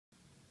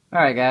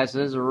Alright guys, so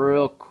this is a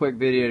real quick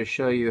video to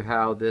show you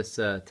how this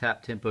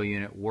tap tempo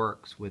unit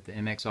works with the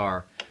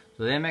MXR.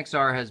 So the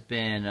MXR has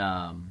been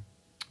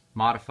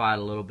modified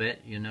a little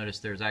bit. You'll notice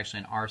there's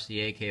actually an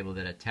RCA cable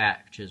that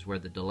attaches where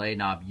the delay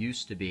knob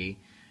used to be,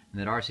 and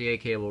that RCA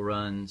cable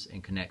runs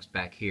and connects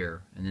back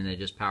here, and then it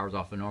just powers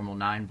off a normal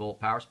 9-volt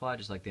power supply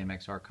just like the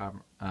MXR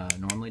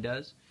normally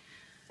does.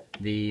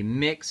 The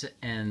mix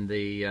and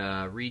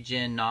the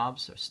regen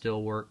knobs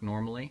still work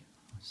normally.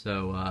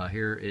 So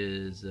here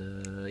is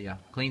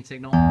clean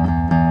signal,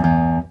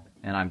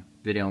 and I'm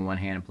videoing one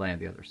hand and playing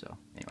the other. So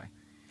anyway,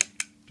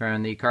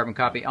 turn the carbon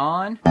copy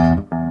on.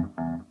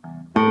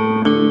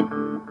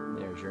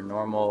 There's your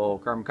normal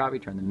carbon copy.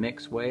 Turn the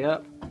mix way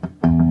up,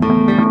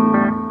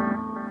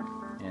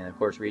 and of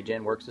course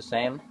regen works the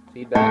same.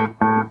 Feedback.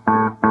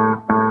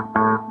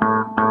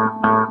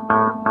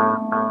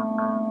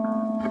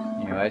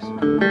 Anyways,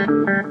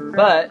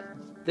 but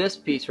this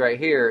piece right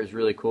here is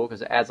really cool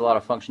because it adds a lot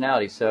of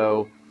functionality.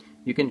 So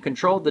you can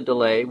control the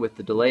delay with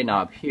the delay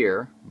knob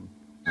here.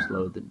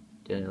 Slow the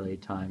delay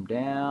time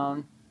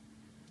down,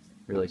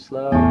 really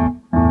slow.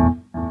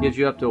 Gives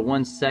you up to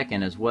 1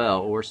 second as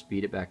well, or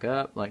speed it back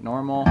up like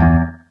normal.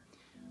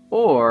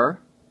 Or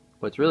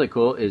what's really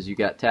cool is you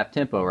got tap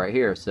tempo right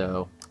here.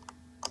 So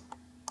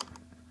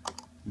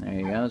there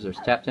you go. There's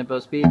tap tempo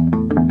speed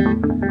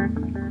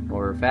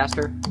or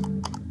faster.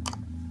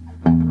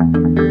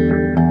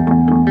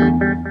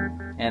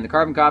 And the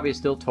carbon copy is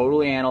still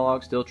totally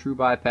analog, still true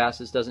bypass.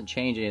 This doesn't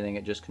change anything,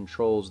 it just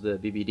controls the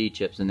BBD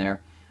chips in there.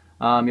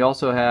 You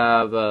also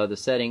have the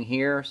setting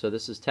here. So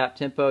this is tap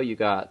tempo. You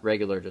got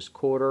regular just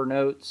quarter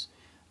notes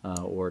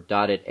or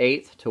dotted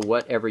eighth to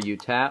whatever you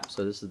tap.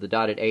 So this is the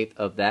dotted eighth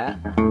of that.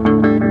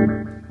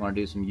 You want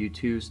to do some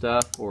U2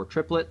 stuff or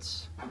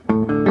triplets.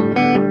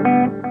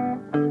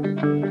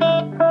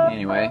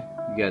 Anyway,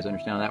 you guys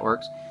understand how that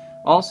works.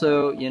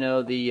 Also, you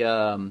know,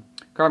 the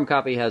carbon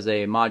copy has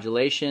a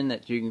modulation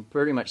that you can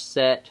pretty much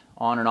set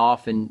on and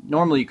off, and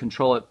normally you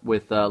control it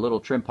with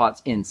little trim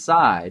pots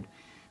inside,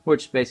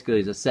 which basically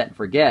is a set and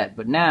forget.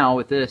 But now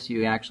with this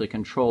you actually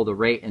control the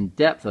rate and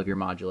depth of your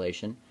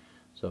modulation.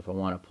 So if I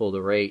want to pull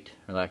the rate,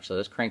 or actually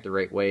let's crank the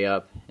rate way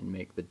up and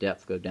make the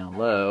depth go down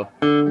low,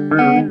 you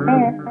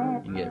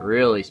can get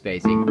really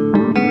spacey.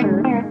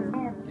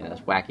 Yeah,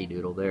 that's wacky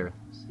doodle there.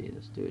 Let's see,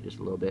 let's do it just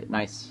a little bit.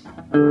 Nice.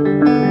 There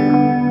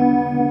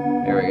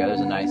we go,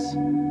 there's a nice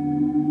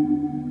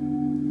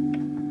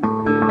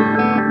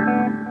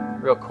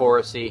real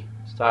chorusy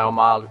style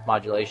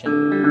modulation.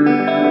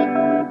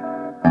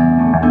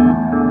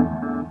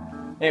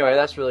 Anyway,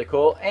 that's really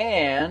cool.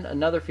 And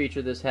another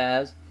feature this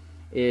has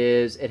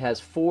is it has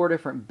 4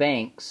 different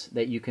banks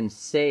that you can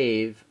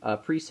save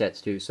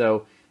presets to.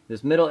 So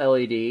this middle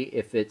LED,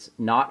 if it's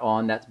not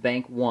on, that's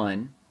bank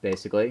 1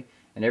 basically.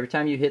 And every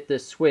time you hit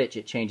this switch,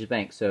 it changes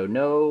bank. So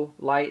no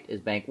light is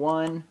bank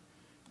 1,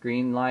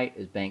 green light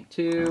is bank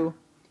 2,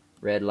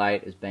 red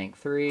light is bank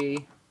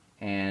 3,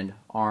 and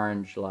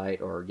orange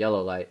light or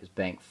yellow light is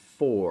bank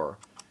 4,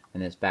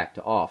 and then it's back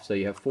to off. So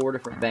you have 4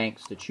 different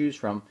banks to choose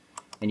from,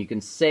 and you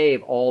can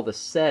save all the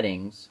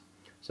settings.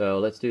 So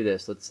let's do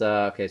this. Let's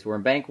okay, so we're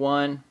in bank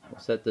 1. We'll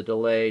set the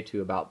delay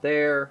to about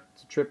there.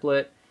 It's a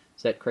triplet.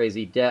 Set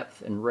crazy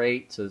depth and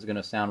rate, so it's going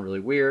to sound really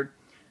weird.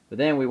 But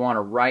then we want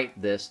to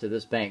write this to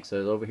this bank.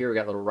 So over here we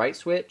got a little right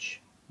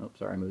switch. Oops,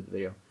 sorry, I moved the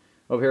video.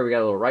 Over here we got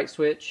a little right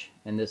switch,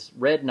 and this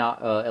red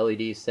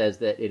LED says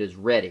that it is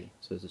ready.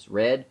 So it's this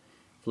red.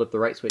 Flip the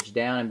right switch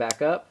down and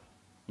back up,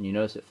 and you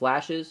notice it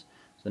flashes.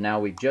 So now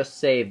we've just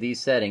saved these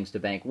settings to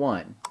bank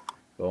 1.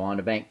 Go on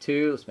to bank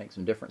 2. Let's make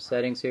some different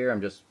settings here.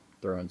 I'm just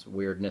throwing some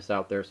weirdness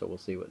out there, so we'll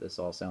see what this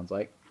all sounds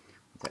like.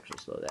 Let's actually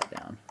slow that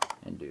down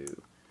and do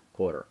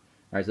quarter.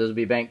 Alright, so this will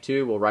be bank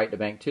 2. We'll write to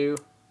bank 2.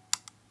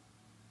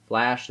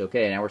 Flashed.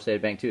 Okay, now we're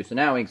saved to bank 2. So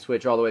now we can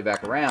switch all the way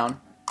back around.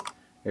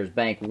 Here's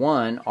bank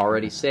 1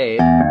 already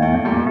saved.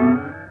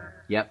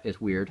 Yep,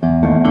 it's weird.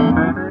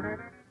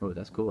 Oh,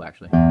 that's cool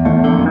actually.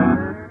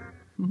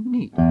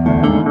 Neat.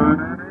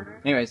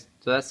 Anyways,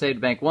 so that's saved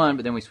to bank 1,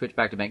 but then we switch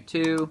back to bank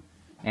 2,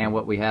 and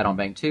what we had on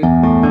bank 2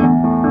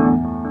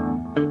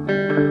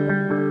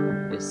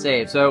 is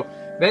saved. So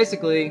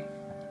basically,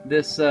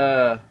 this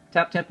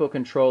tap tempo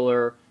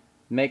controller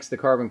makes the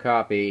carbon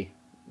copy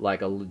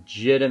like a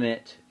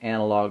legitimate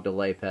analog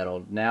delay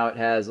pedal. Now it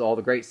has all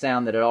the great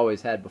sound that it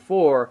always had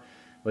before,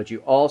 but you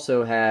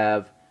also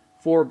have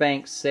 4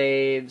 bank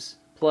saves,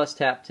 plus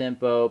tap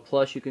tempo,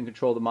 plus you can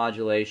control the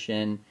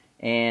modulation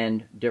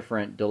and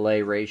different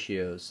delay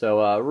ratios.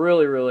 So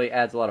really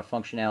adds a lot of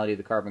functionality to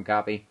the carbon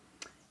copy.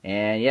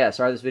 And yeah,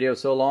 sorry this video is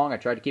so long. I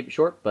tried to keep it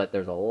short, but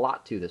there's a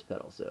lot to this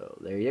pedal. So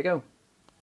there you go.